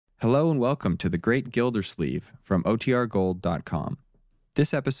Hello and welcome to The Great Gildersleeve from OTRGold.com.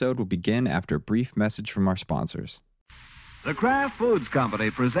 This episode will begin after a brief message from our sponsors. The Kraft Foods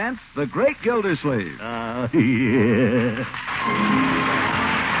Company presents The Great Gildersleeve. Yeah.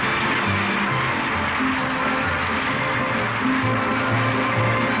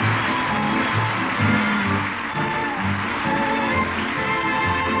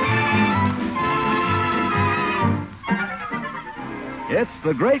 It's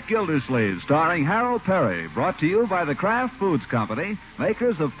The Great Gildersleeve, starring Harold Perry, brought to you by the Kraft Foods Company,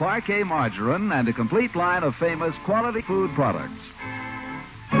 makers of Parquet margarine and a complete line of famous quality food products.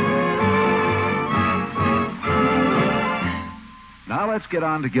 Now let's get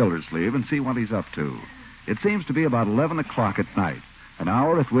on to Gildersleeve and see what he's up to. It seems to be about 11 o'clock at night, an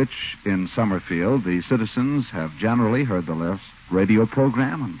hour at which, in Summerfield, the citizens have generally heard the last radio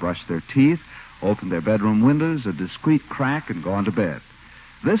program and brushed their teeth, opened their bedroom windows a discreet crack, and gone to bed.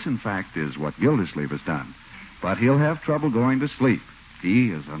 This, in fact, is what Gildersleeve has done. But he'll have trouble going to sleep. He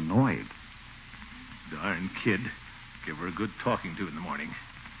is annoyed. Darn kid. Give her a good talking to in the morning.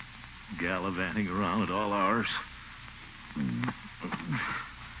 Gallivanting around at all hours.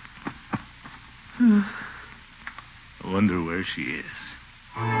 I wonder where she is.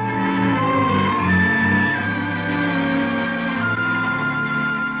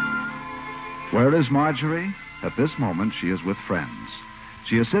 Where is Marjorie? At this moment, she is with friends.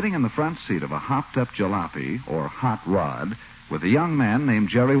 She is sitting in the front seat of a hopped-up jalopy, or Hotrod, with a young man named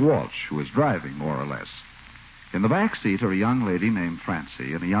Jerry Walsh, who is driving, more or less. In the back seat are a young lady named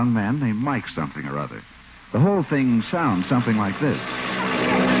Francie and a young man named Mike something or other. The whole thing sounds something like this.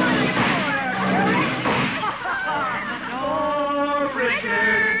 Oh,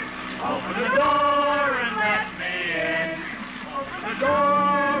 Richard, open the door and let me in. Open the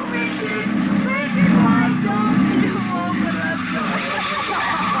door, Richard.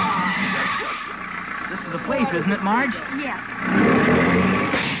 This is the place, isn't it, Marge? Yes.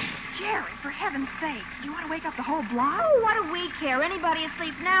 Jerry, for heaven's sake, do you want to wake up the whole block? Oh, what do we care? Anybody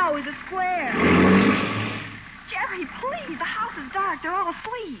asleep now is a square. Jerry, please, the house is dark. They're all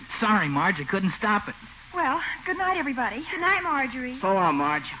asleep. Sorry, Marge, I couldn't stop it. Well, good night, everybody. Good night, Marjorie. So long,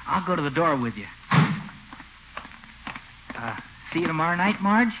 Marge. I'll go to the door with you. See you tomorrow night,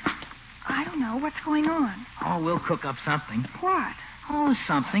 Marge? I don't know. What's going on? Oh, we'll cook up something. What? Oh,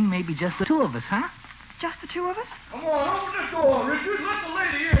 something. Maybe just the two of us, huh? Just the two of us? Come on, open the door, Richard. Let the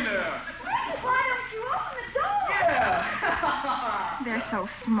lady in there. Why don't you open the door? Yeah. They're so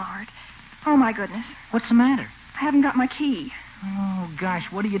smart. Oh, my goodness. What's the matter? I haven't got my key. Oh, gosh,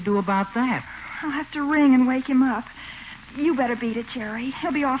 what do you do about that? I'll have to ring and wake him up. You better beat it, Jerry.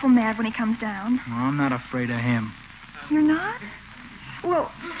 He'll be awful mad when he comes down. Oh, I'm not afraid of him. You're not?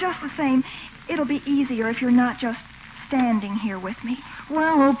 Well, just the same, it'll be easier if you're not just standing here with me.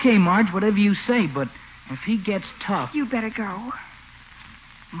 Well, okay, Marge, whatever you say, but if he gets tough... You better go.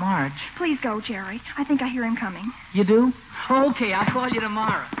 Marge. Please go, Jerry. I think I hear him coming. You do? Okay, I'll call you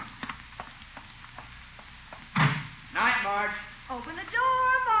tomorrow. Night, Marge. Open the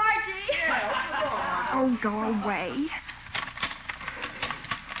door, Margie. Oh, go away.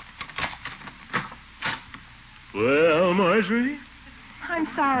 Well, Marjorie? I'm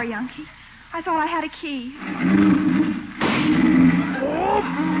sorry, Unky. I thought I had a key. Oh!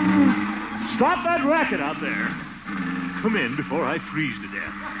 Stop that racket out there. Come in before I freeze to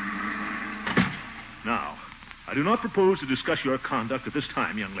death. Now, I do not propose to discuss your conduct at this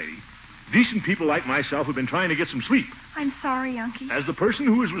time, young lady. Decent people like myself have been trying to get some sleep. I'm sorry, Unky. As the person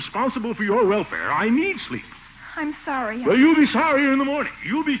who is responsible for your welfare, I need sleep. I'm sorry, Unky. Well, you'll be sorrier in the morning.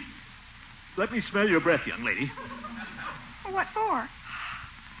 You'll be... Let me smell your breath, young lady. What for?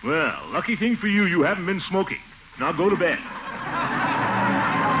 Well, lucky thing for you, you haven't been smoking. Now go to bed.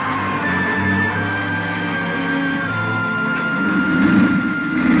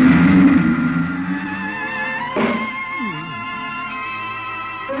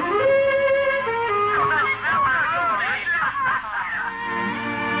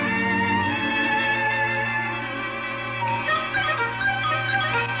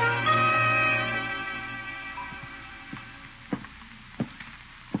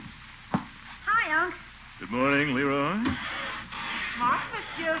 Good morning, Leroy. Hot, Miss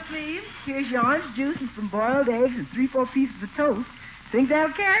Gildersleeve. Here's your orange juice and some boiled eggs and 3-4 pieces of toast. Think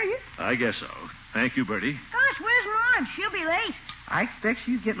that'll carry you? I guess so. Thank you, Bertie. Gosh, where's Marge? She'll be late. I expect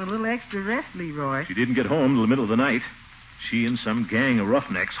she's getting a little extra rest, Leroy. She didn't get home till the middle of the night. She and some gang of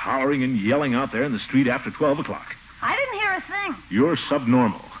roughnecks hollering and yelling out there in the street after 12 o'clock. I didn't hear a thing. You're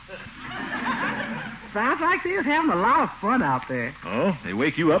subnormal. Sounds like they was having a lot of fun out there. Oh, they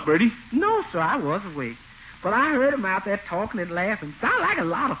wake you up, Bertie? No, sir, I was awake. Well, I heard him out there talking and laughing. Sound like a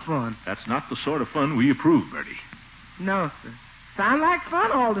lot of fun. That's not the sort of fun we approve, Bertie. No, sir. Sound like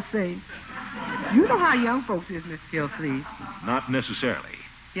fun all the same. You know how young folks is, Mr. Gilsleeve. Not necessarily.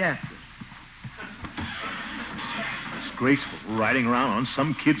 Yes, sir. Disgraceful, riding around on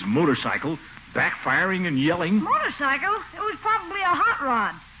some kid's motorcycle, backfiring and yelling. Motorcycle? It was probably a hot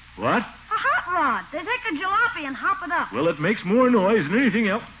rod. What? A hot rod. They take a jalopy and hop it up. Well, it makes more noise than anything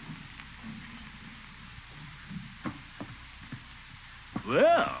else.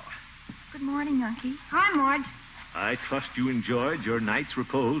 Well, Good morning, Unky. Hi, Marge. I trust you enjoyed your night's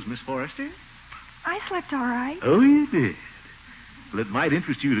repose, Miss Forrester? I slept all right. Oh, you did. Well, it might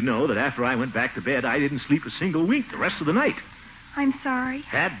interest you to know that after I went back to bed, I didn't sleep a single wink the rest of the night. I'm sorry.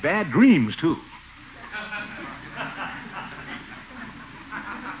 Had bad dreams, too.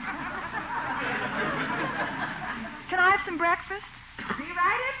 Can I have some breakfast? Be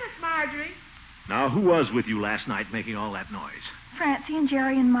right in, Miss Marjorie. Now, who was with you last night making all that noise? Francie and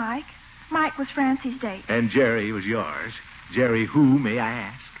Jerry and Mike. Mike was Francie's date. And Jerry was yours. Jerry who, may I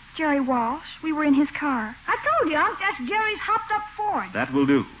ask? Jerry Walsh. We were in his car. I told you, Unc, that's Jerry's hopped-up Ford. That will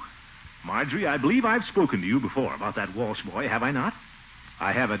do. Marjorie, I believe I've spoken to you before about that Walsh boy, have I not?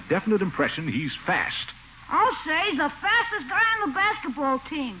 I have a definite impression he's fast. I'll say he's the fastest guy on the basketball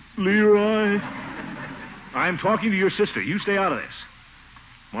team. Leroy. I'm talking to your sister. You stay out of this.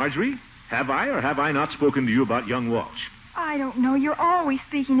 Marjorie, have I or have I not spoken to you about young Walsh? I don't know. You're always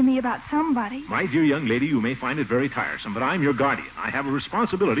speaking to me about somebody. My dear young lady, you may find it very tiresome, but I'm your guardian. I have a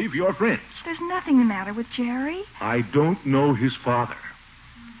responsibility for your friends. There's nothing the matter with Jerry. I don't know his father.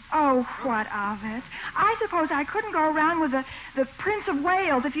 Oh, what of it? I suppose I couldn't go around with the Prince of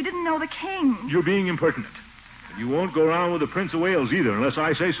Wales if you didn't know the king. You're being impertinent. And you won't go around with the Prince of Wales either unless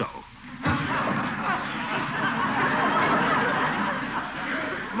I say so.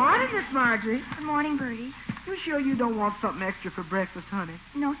 Morning, Miss Marjorie. Good morning, Bertie. You sure you don't want something extra for breakfast, honey?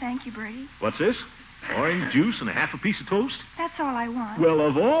 No, thank you, Bertie. What's this? Orange juice and a half a piece of toast? That's all I want. Well,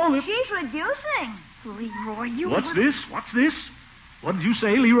 of all the... She's reducing. Leroy, you... What's this? What's this? What did you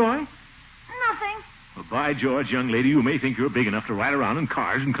say, Leroy? Nothing. Well, by George, young lady, you may think you're big enough to ride around in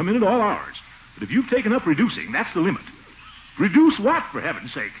cars and come in at all hours. But if you've taken up reducing, that's the limit. Reduce what, for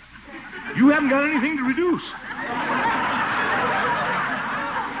heaven's sake? You haven't got anything to reduce.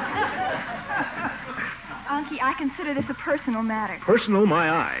 Unky, I consider this a personal matter. Personal, my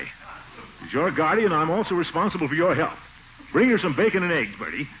eye. As your guardian, I'm also responsible for your health. Bring her some bacon and eggs,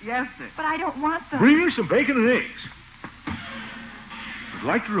 Bertie. Yes, sir. But I don't want them. Bring her some bacon and eggs. I'd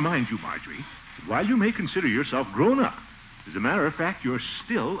like to remind you, Marjorie, that while you may consider yourself grown up, as a matter of fact, you're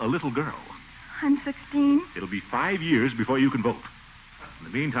still a little girl. I'm 16. It'll be 5 years before you can vote. In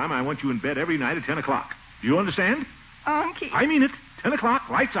the meantime, I want you in bed every night at 10 o'clock. Do you understand? Unky. I mean it. 10 o'clock,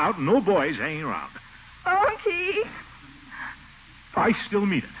 lights out, and no boys hanging around. Unky. I still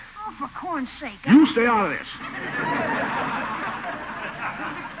mean it. Oh, for corn's sake. You stay out of this.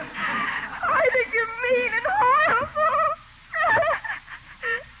 I think you're mean and horrible.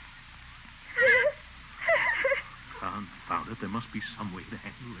 Confound it. There must be some way to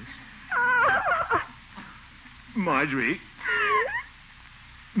handle this. Marjorie.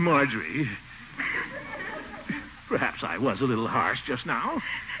 Marjorie. Perhaps I was a little harsh just now.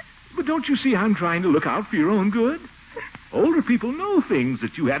 But don't you see I'm trying to look out for your own good? Older people know things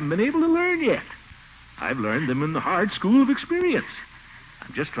that you haven't been able to learn yet. I've learned them in the hard school of experience.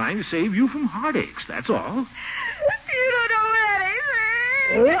 I'm just trying to save you from heartaches, that's all. You don't know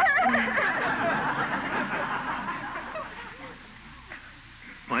anything.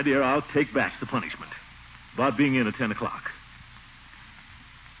 My dear, I'll take back the punishment. About being in at 10 o'clock.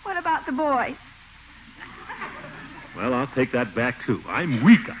 What about the boys? Well, I'll take that back, too. I'm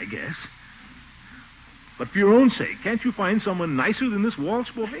weak, I guess. But for your own sake, can't you find someone nicer than this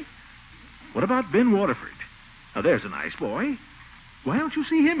Walsh boy? What about Ben Waterford? Now, there's a nice boy. Why don't you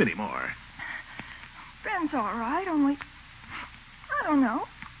see him anymore? Ben's all right, only... I don't know.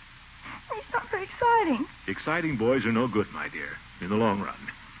 He's not very exciting. Exciting boys are no good, my dear, in the long run.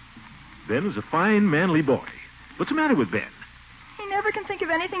 Ben is a fine, manly boy. What's the matter with Ben? He never can think of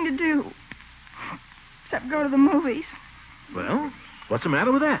anything to do. Except go to the movies. Well, what's the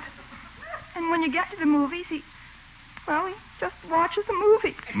matter with that? And when you get to the movies, he just watches the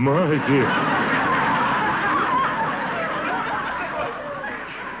movie. My dear.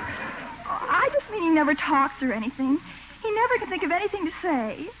 I just mean he never talks or anything. He never can think of anything to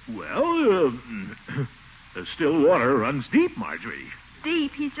say. Well, still water runs deep, Marjorie.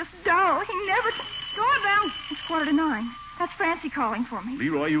 Deep. He's just dull. He never... Doorbell. It's 9:45. That's Francie calling for me.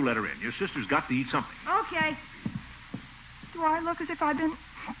 Leroy, you let her in. Your sister's got to eat something. Okay. Do I look as if I've been...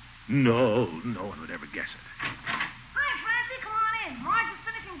 No one would ever guess it. Hi, Francie. Come on in. Marge is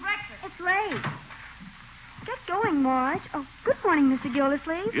finishing breakfast. It's late. Get going, Marge. Oh, good morning, Mr.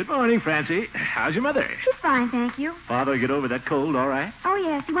 Gildersleeve. Good morning, Francie. How's your mother? She's fine, thank you. Father get over that cold all right? Oh,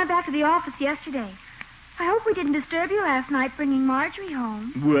 yes, he went back to the office yesterday. I hope we didn't disturb you last night bringing Marjorie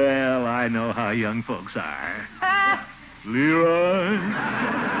home. Well, I know how young folks are. Leroy,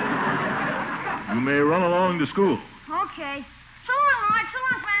 you may run along to school. Okay. So long, Marge. So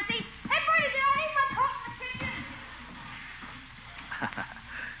long, Francie. Hey, Bertie, did I leave my coat in the kitchen?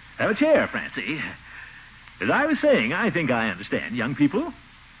 Have a chair, Francie. As I was saying, I think I understand young people.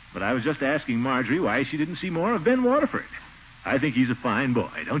 But I was just asking Marjorie why she didn't see more of Ben Waterford. I think he's a fine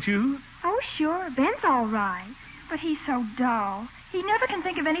boy, don't you? Oh, sure. Ben's all right. But he's so dull. He never can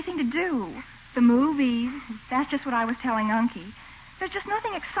think of anything to do. The movies, that's just what I was telling Unky. There's just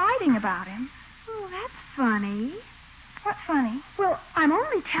nothing exciting about him. Oh, that's funny. What's funny? Well, I'm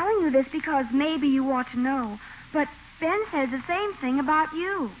only telling you this because maybe you ought to know. But Ben says the same thing about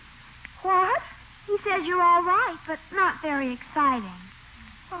you. What? He says you're all right, but not very exciting.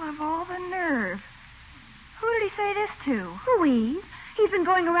 Well, of all the nerve. Who did he say this to? Louise. He's been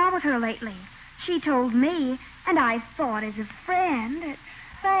going around with her lately. She told me, and I thought as a friend.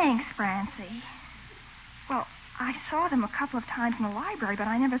 Thanks, Francie. Well, I saw them a couple of times in the library, but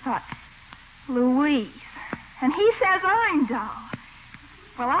I never thought, Louise. And he says I'm dull.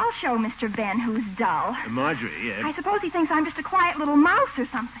 Well, I'll show Mr. Ben who's dull. Marjorie, I suppose he thinks I'm just a quiet little mouse or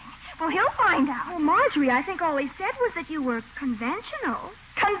something. Well, he'll find out. Well, Marjorie, I think all he said was that you were conventional.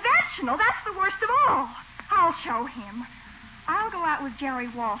 Conventional? That's the worst of all. I'll show him. I'll go out with Jerry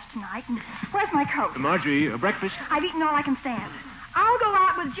Walsh tonight. And where's my coat? Marjorie, breakfast? I've eaten all I can stand. I'll go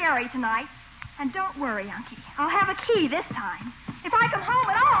out with Jerry tonight. And don't worry, Unky. I'll have a key this time. If I come home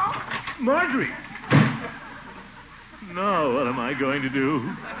at all. Marjorie! Now, what am I going to do?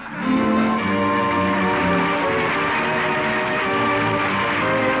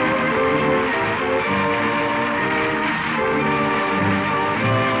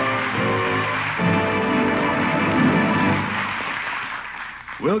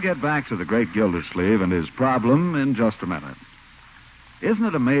 We'll get back to the great Gildersleeve and his problem in just a minute. Isn't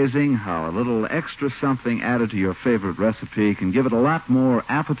it amazing how a little extra something added to your favorite recipe can give it a lot more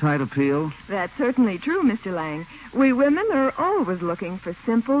appetite appeal? That's certainly true, Mr. Lang. We women are always looking for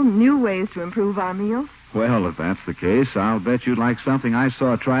simple, new ways to improve our meals. Well, if that's the case, I'll bet you'd like something I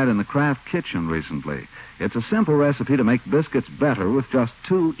saw tried in the Kraft kitchen recently. It's a simple recipe to make biscuits better with just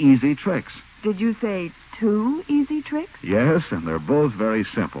 2 easy tricks. Did you say 2 easy tricks? Yes, and they're both very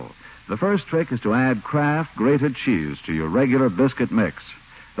simple. The first trick is to add Kraft grated cheese to your regular biscuit mix.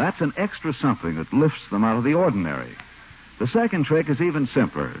 That's an extra something that lifts them out of the ordinary. The second trick is even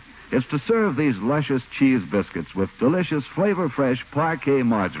simpler. It's to serve these luscious cheese biscuits with delicious flavor-fresh Parquet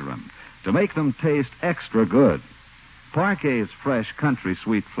margarine to make them taste extra good. Parquet's fresh country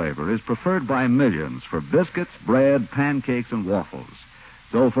sweet flavor is preferred by millions for biscuits, bread, pancakes, and waffles.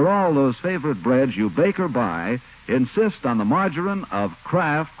 So for all those favorite breads you bake or buy, insist on the margarine of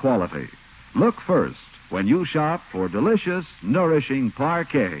Kraft quality. Look first when you shop for delicious, nourishing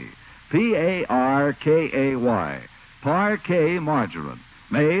Parquet. P-A-R-K-A-Y. Parquet margarine.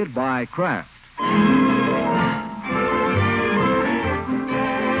 Made by Kraft.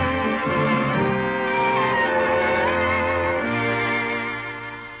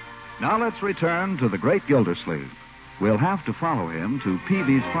 Now let's return to the great Gildersleeve. We'll have to follow him to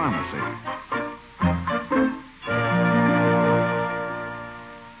Peavy's Pharmacy.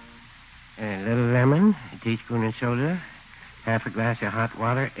 A little lemon, a teaspoon of soda, half a glass of hot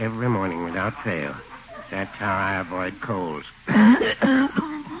water every morning without fail. That's how I avoid colds.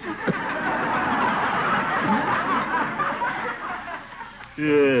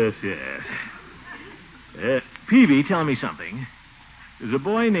 Yes. Peavy, tell me something. Does a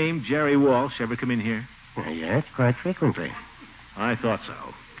boy named Jerry Walsh ever come in here? Yes, quite frequently. I thought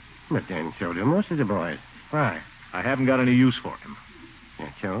so. But then so do most of the boys. Why? I haven't got any use for him.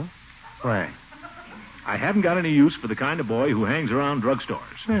 That's so? Why? I haven't got any use for the kind of boy who hangs around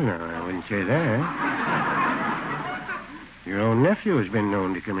drugstores. Well, no, I wouldn't say that. Your own nephew has been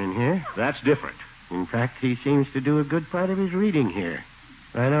known to come in here. That's different. In fact, he seems to do a good part of his reading here.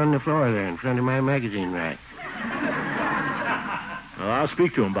 Right on the floor there in front of my magazine rack. Well, I'll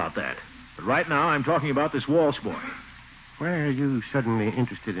speak to him about that. But right now, I'm talking about this Walsh boy. Why are you suddenly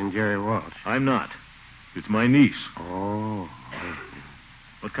interested in Jerry Walsh? I'm not. It's my niece. Oh.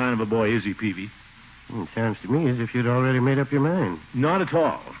 What kind of a boy is he, Peavy? It sounds to me as if you'd already made up your mind. Not at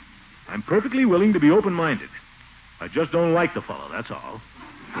all. I'm perfectly willing to be open-minded. I just don't like the fellow, that's all.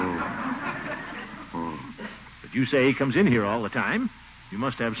 Oh. But you say he comes in here all the time. You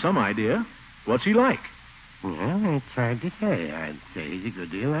must have some idea. What's he like? Well, it's hard to say. I'd say he's a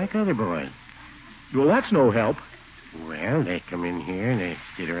good deal like other boys. Well, that's no help. Well, they come in here and they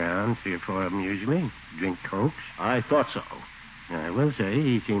sit around, 3 or 4 of them usually, drink Cokes. I thought so. I will say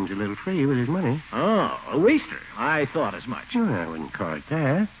he seems a little free with his money. Oh, a waster. I thought as much. Well, I wouldn't call it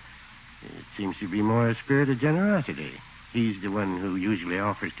that. It seems to be more a spirit of generosity. He's the one who usually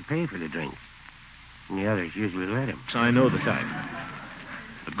offers to pay for the drinks. And the others usually let him. I know the type.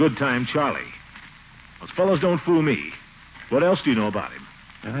 A good time Charlie. Those fellows don't fool me. What else do you know about him?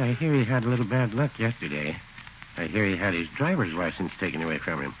 Well, I hear he had a little bad luck yesterday. I hear he had his driver's license taken away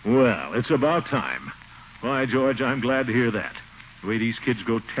from him. Well, it's about time. Why, George, I'm glad to hear that. The way these kids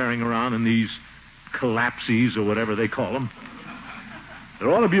go tearing around in these collapses or whatever they call them. There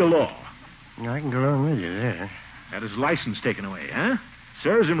ought to be a law. I can go along with you there. Had his license taken away, huh?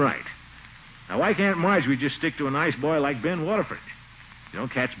 Serves him right. Now, why can't Marjorie just stick to a nice boy like Ben Waterford? You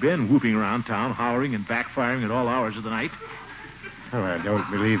don't catch Ben whooping around town, hollering and backfiring at all hours of the night. Oh, I don't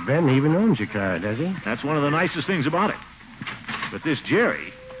believe Ben even owns a car, does he? That's one of the nicest things about it. But this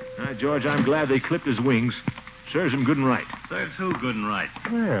Jerry... George, I'm glad they clipped his wings. Serves him good and right. Serves who good and right?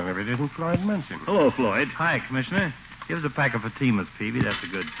 Well, if it isn't Floyd Munson. Hello, Floyd. Hi, Commissioner. Give us a pack of Fatimas, Peavy. That's a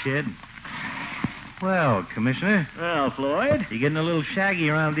good kid. Well, Commissioner. Well, Floyd? You're getting a little shaggy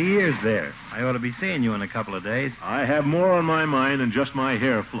around the ears there. I ought to be seeing you in a couple of days. I have more on my mind than just my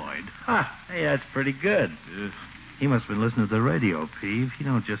hair, Floyd. Hey, that's pretty good. He must have been listening to the radio, Peave. He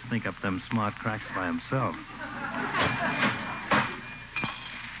don't just think up them smart cracks by himself.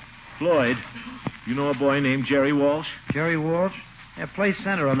 Floyd, you know a boy named Jerry Walsh? Jerry Walsh? Yeah, plays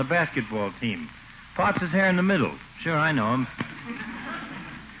center on the basketball team. Parts his hair in the middle. Sure, I know him.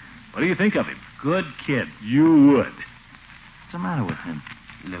 What do you think of him? Good kid. You would. What's the matter with him?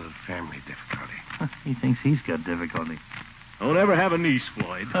 Little family difficulty. He thinks he's got difficulty. Don't ever have a niece,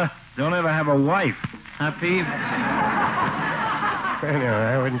 Floyd. Don't ever have a wife. Huh, Peave? No,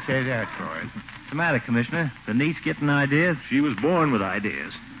 I wouldn't say that, Floyd. What's the matter, Commissioner? The niece getting ideas? She was born with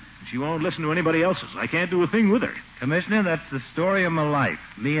ideas. She won't listen to anybody else's. I can't do a thing with her. Commissioner, that's the story of my life.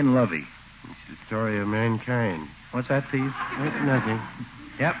 Me and Lovey. It's the story of mankind. What's that, Peave? It's nothing.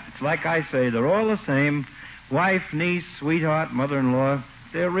 Yep, it's like I say. They're all the same. Wife, niece, sweetheart, mother-in-law.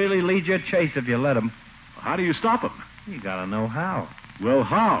 They'll really lead you a chase if you let them. How do you stop them? You gotta know how. Well,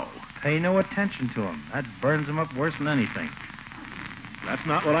 how? Pay no attention to them. That burns them up worse than anything. That's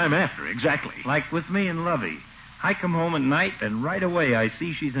not what I'm after, exactly. Like with me and Lovey. I come home at night, and right away I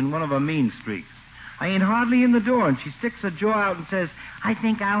see she's in one of her mean streaks. I ain't hardly in the door, and she sticks her jaw out and says, "I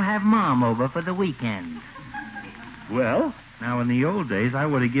think I'll have Mom over for the weekend." Well? Now, in the old days, I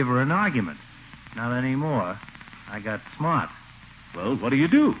would have given her an argument. Not anymore. I got smart. Well, what do you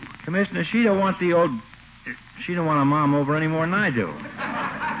do? Commissioner, she don't want her Mom over any more than I do.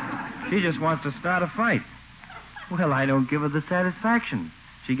 She just wants to start a fight. Well, I don't give her the satisfaction.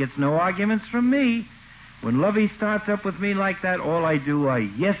 She gets no arguments from me. When Lovey starts up with me like that, all I do, I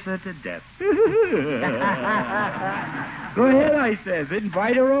yes her to death. Go ahead, I says.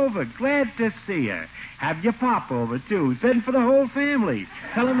 Invite her over. Glad to see her. Have your pop over, too. Send for the whole family.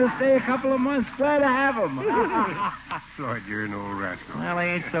 Tell him to stay a couple of months. Glad to have him. Floyd, you're an old rascal. Well, I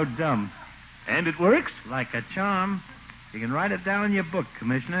ain't so dumb. And it works? Like a charm. You can write it down in your book,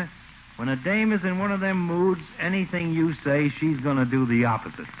 Commissioner. When a dame is in one of them moods, anything you say, she's going to do the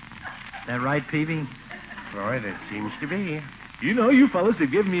opposite. That right, Peavy? Floyd, it seems to be. You know, you fellas have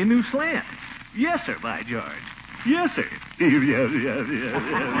given me a new slant. Yes, sir, by George. Yes, sir. Yes.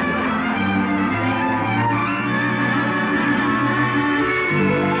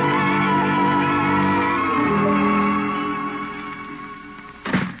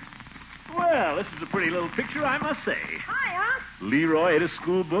 Well, this is a pretty little picture, I must say. Hi, Unc. Leroy at his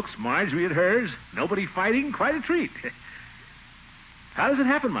school books, Marjorie at hers, nobody fighting, quite a treat. How does it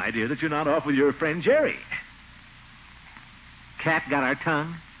happen, my dear, that you're not off with your friend Jerry? Cat got our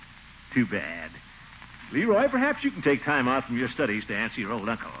tongue? Too bad. Leroy, perhaps you can take time out from your studies to answer your old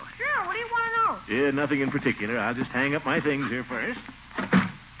uncle. Sure, what do you want to know? Yeah, nothing in particular. I'll just hang up my things here first.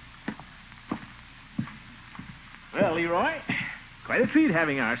 Well, Leroy, quite a treat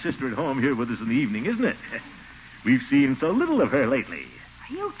having our sister at home here with us in the evening, isn't it? We've seen so little of her lately.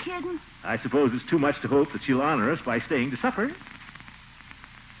 Are you kidding? I suppose it's too much to hope that she'll honor us by staying to supper.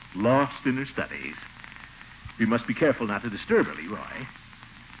 Lost in her studies. We must be careful not to disturb her, Leroy.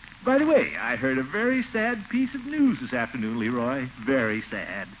 By the way, I heard a very sad piece of news this afternoon, Leroy. Very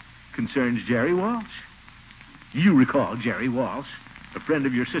sad. Concerns Jerry Walsh. You recall Jerry Walsh, a friend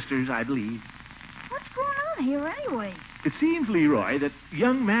of your sister's, I believe. What's going on here anyway? It seems, Leroy, that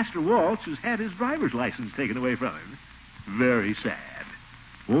young Master Walsh has had his driver's license taken away from him. Very sad.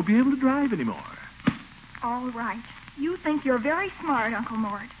 Won't be able to drive anymore. All right. You think you're very smart, Uncle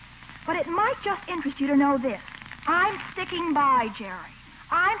Mort. But it might just interest you to know this. I'm sticking by Jerry.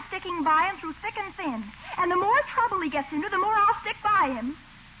 I'm sticking by him through thick and thin. And the more trouble he gets into, the more I'll stick by him.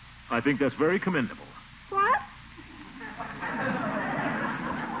 I think that's very commendable. What?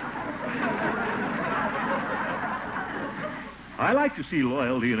 I like to see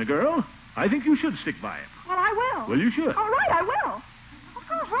loyalty in a girl. I think you should stick by him. Well, I will. Well, you should. All right, I will. What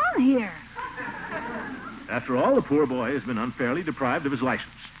goes on here? After all, the poor boy has been unfairly deprived of his license.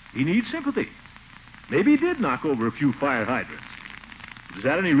 He needs sympathy. Maybe he did knock over a few fire hydrants. Is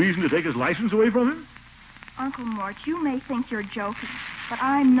that any reason to take his license away from him? Uncle Mort, you may think you're joking, but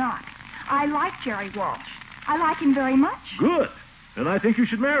I'm not. I like Jerry Walsh. I like him very much. Good. Then I think you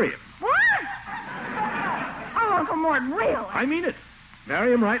should marry him. What? Oh, Uncle Mort, really? I mean it.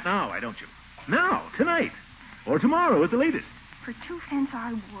 Marry him right now, why don't you? Now, tonight. Or tomorrow at the latest. For 2 cents,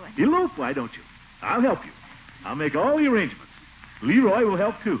 I would. Elope, why don't you? I'll help you. I'll make all the arrangements. Leroy will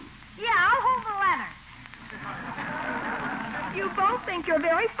help, too. Yeah, I'll hold the ladder. You both think you're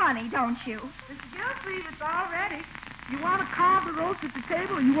very funny, don't you? Mr. Gilsleeve, it's all ready. You want to carve the roast at the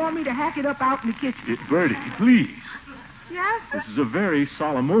table, or you want me to hack it up out in the kitchen? Bertie, please. Yes? This is a very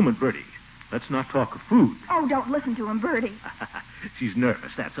solemn moment, Bertie. Let's not talk of food. Oh, don't listen to him, Bertie. She's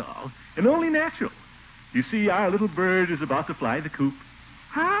nervous, that's all. And only natural. You see, our little bird is about to fly the coop.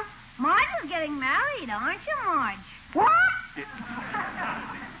 Huh? Marge is getting married, aren't you, Marge? What?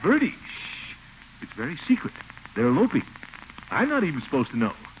 Bertie, shh. It's very secret. They're eloping. I'm not even supposed to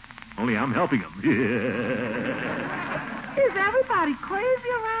know. Only I'm helping them. Is everybody crazy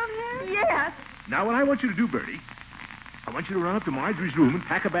around here? Yes. Now, what I want you to do, Bertie, I want you to run up to Marjorie's room and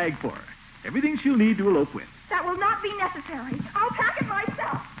pack a bag for her. Everything she'll need to elope with. That will not be necessary. I'll pack it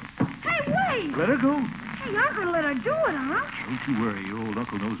myself. Hey, wait! Let her go. Hey, Uncle, let her do it, huh? Don't you worry. Your old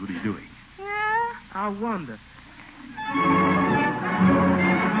uncle knows what he's doing. Yeah? I wonder.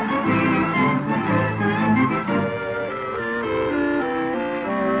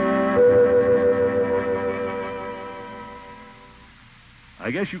 I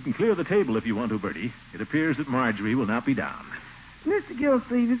guess you can clear the table if you want to, Bertie. It appears that Marjorie will not be down. Mr.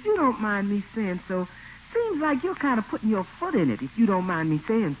 Gilsleeve, if you don't mind me saying so, seems like you're kind of putting your foot in it, if you don't mind me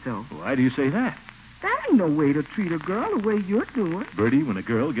saying so. Why do you say that? That ain't no way to treat a girl the way you're doing. Bertie, when a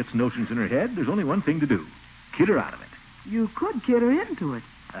girl gets notions in her head, there's only one thing to do. Kid her out of it. You could kid her into it.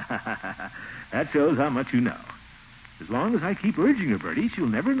 That shows how much you know. As long as I keep urging her, Bertie, she'll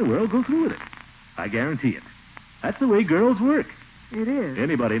never in the world go through with it. I guarantee it. That's the way girls work. It is.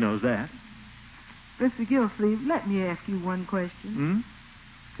 Anybody knows that. Mr. Gilsleeve, let me ask you one question.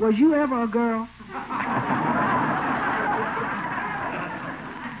 Was you ever a girl?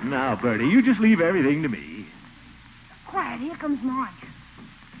 Now, Bertie, you just leave everything to me. Quiet, here comes Marge.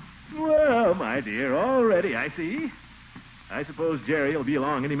 Well, my dear, all ready, I see. I suppose Jerry will be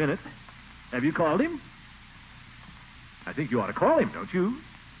along any minute. Have you called him? I think you ought to call him, don't you?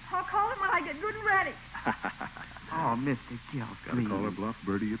 I'll call him when I get good and ready. Oh, Mr. Gilsleeve. Gotta call her bluff,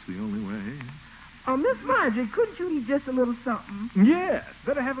 Bertie. It's the only way. Oh, Miss Marjorie, couldn't you eat just a little something? Yes.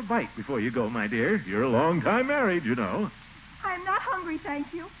 Better have a bite before you go, my dear. You're a long time married, you know. I'm not hungry,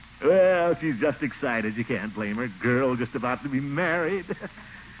 thank you. Well, she's just excited. You can't blame her. Girl just about to be married.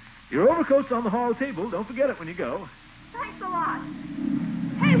 Your overcoat's on the hall table. Don't forget it when you go. Thanks a lot.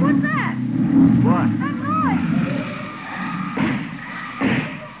 Hey, what's that? What? That noise.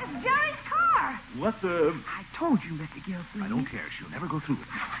 It's Jerry's car. What the... I told you, Mr. Gilsleeve. I don't care. She'll never go through it.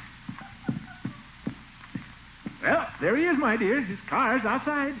 Well, there he is, my dear. His car's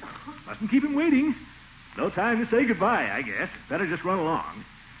outside. Mustn't keep him waiting. No time to say goodbye, I guess. Better just run along.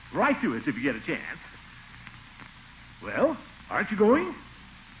 Write to us if you get a chance. Well, aren't you going?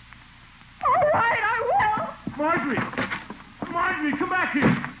 All right, I will. Marjorie! Marjorie, come back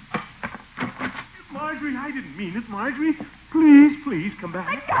here! Marjorie, I didn't mean it, Marjorie. Please, please, come back.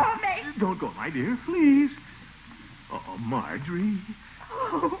 Let go of me. Don't go, my dear, please. Oh, Marjorie.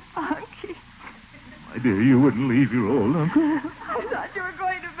 Oh, Unky. My dear, you wouldn't leave your old uncle. I thought you were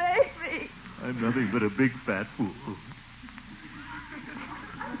going to make me. I'm nothing but a big fat fool.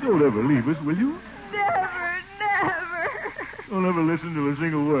 Don't ever leave us, will you? Never, never. Don't ever listen to a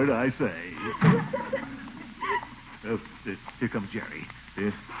single word I say. Here comes Jerry.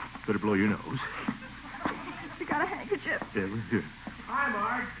 Better blow your nose. You got a handkerchief. Here. Hi,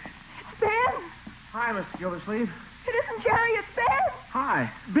 Marge. It's Ben. Hi, Mr. Gildersleeve. It isn't Jerry, it's Ben.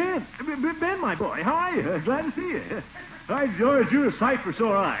 Hi. Ben, my boy, how are you? Glad to see you. Hi, George, you're a sight for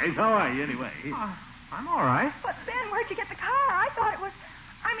sore eyes. How are you, anyway? I'm all right. But, Ben, where'd you get the car? I thought it was...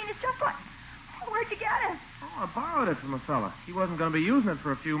 it's just like... Where'd you get it? Oh, I borrowed it from a fella. He wasn't going to be using it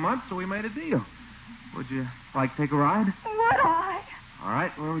for a few months, so we made a deal. Would you like to take a ride? Would I? All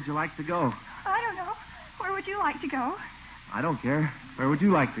right, where would you like to go? I don't know. Where would you like to go? I don't care. Where would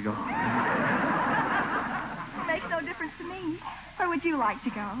you like to go? It makes no difference to me. Where would you like to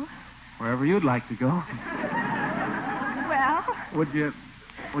go? Wherever you'd like to go. Well? Would you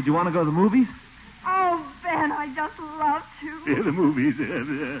want to go to the movies? Oh, Ben, I'd just love to. Yeah, the movies.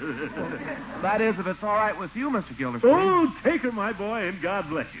 That is, if it's all right with you, Mr. Gildersleeve. Oh, take her, my boy, and God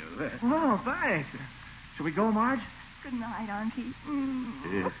bless you. No, thanks. Shall we go, Marge? Good night, Auntie.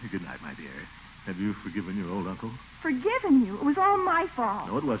 Good night, my dear. Have you forgiven your old uncle? Forgiven you? It was all my fault.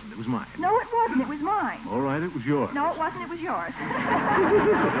 No, it wasn't. It was mine. No, it wasn't. It was mine. All right, it was yours. No, it wasn't. It was yours.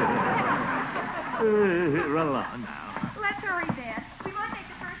 Run along now. Let's hurry, Ben. We must make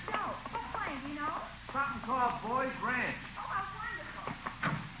the first show. What's playing, do you know? Something called Boys Ranch. Oh, how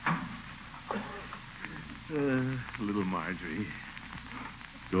wonderful. Little Marjorie.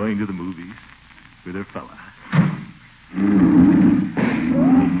 Going to the movies with her fella.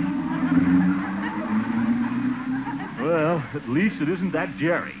 Well, at least it isn't that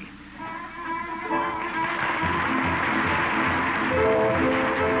Jerry.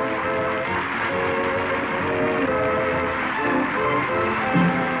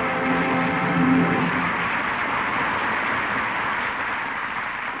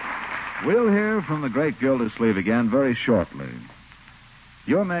 We'll hear from the great Gildersleeve again very shortly.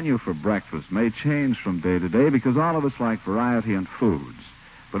 Your menu for breakfast may change from day to day because all of us like variety in foods.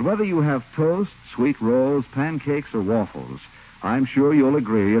 But whether you have toast, sweet rolls, pancakes, or waffles, I'm sure you'll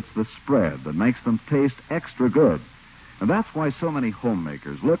agree it's the spread that makes them taste extra good. And that's why so many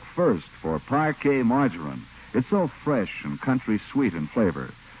homemakers look first for Parquet margarine. It's so fresh and country sweet in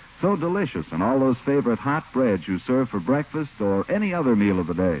flavor. So delicious in all those favorite hot breads you serve for breakfast or any other meal of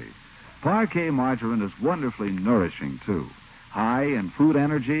the day. Parquet margarine is wonderfully nourishing, too. High in food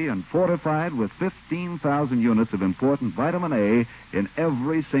energy and fortified with 15,000 units of important vitamin A in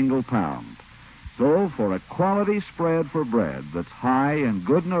every single pound. So, for a quality spread for bread that's high in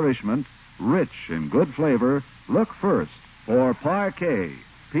good nourishment, rich in good flavor, look first for Parquet,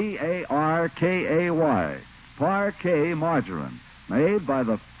 P-A-R-K-A-Y, Parquet margarine, made by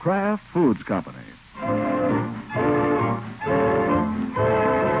the Kraft Foods Company.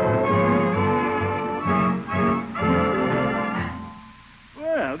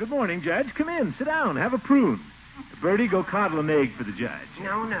 Well, good morning, Judge. Come in. Sit down. Have a prune. Bertie, go coddle an egg for the judge.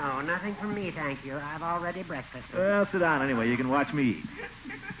 No, nothing from me, thank you. I've already breakfasted. Well, sit down anyway. You can watch me eat.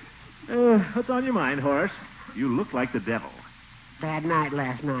 What's on your mind, Horace? You look like the devil. Bad night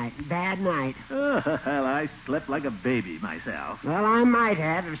last night. Bad night. Oh, well, I slept like a baby myself. Well, I might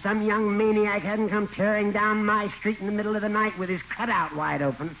have if some young maniac hadn't come tearing down my street in the middle of the night with his cutout wide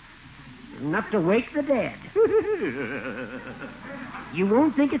open. Enough to wake the dead. You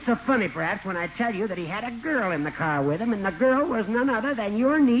won't think it's so funny, perhaps, when I tell you that he had a girl in the car with him, and the girl was none other than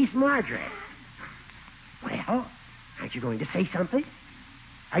your niece, Marjorie. Well, aren't you going to say something?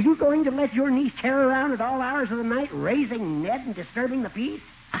 Are you going to let your niece tear around at all hours of the night, raising Ned and disturbing the peace?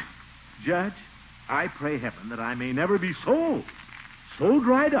 Judge, I pray heaven that I may never be so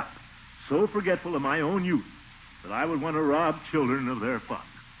dried up, so forgetful of my own youth, that I would want to rob children of their fun.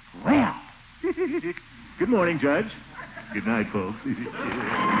 Well. Good morning, Judge. Good night, folks. The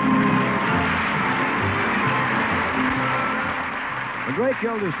Great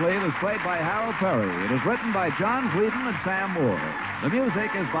Gildersleeve is played by Harold Perry. It is written by John Whedon and Sam Moore. The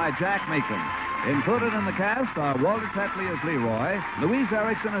music is by Jack Meakin. Included in the cast are Walter Tetley as Leroy, Louise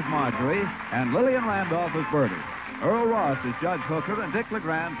Erickson as Marjorie, and Lillian Randolph as Bertie. Earl Ross is Judge Hooker, and Dick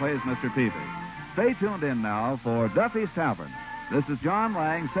LeGrand plays Mr. Peavy. Stay tuned in now for Duffy's Tavern. This is John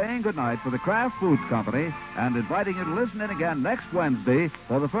Lang saying goodnight for the Kraft Foods Company and inviting you to listen in again next Wednesday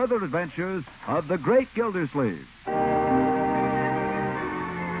for the further adventures of the Great Gildersleeve.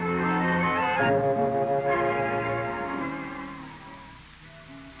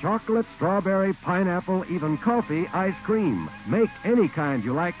 Chocolate, strawberry, pineapple, even coffee, ice cream. Make any kind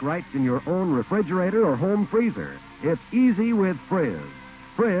you like right in your own refrigerator or home freezer. It's easy with Frizz.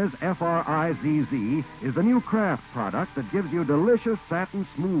 Frizz, F-R-I-Z-Z, is the new Kraft product that gives you delicious,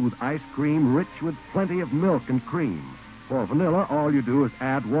 satin-smooth ice cream rich with plenty of milk and cream. For vanilla, all you do is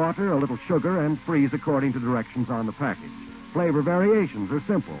add water, a little sugar, and freeze according to directions on the package. Flavor variations are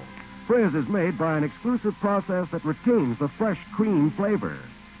simple. Frizz is made by an exclusive process that retains the fresh cream flavor.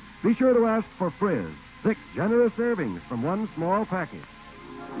 Be sure to ask for Frizz. 6 generous servings from one small package.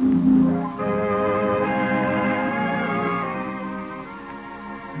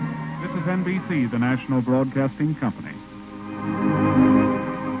 This is NBC, the national broadcasting company.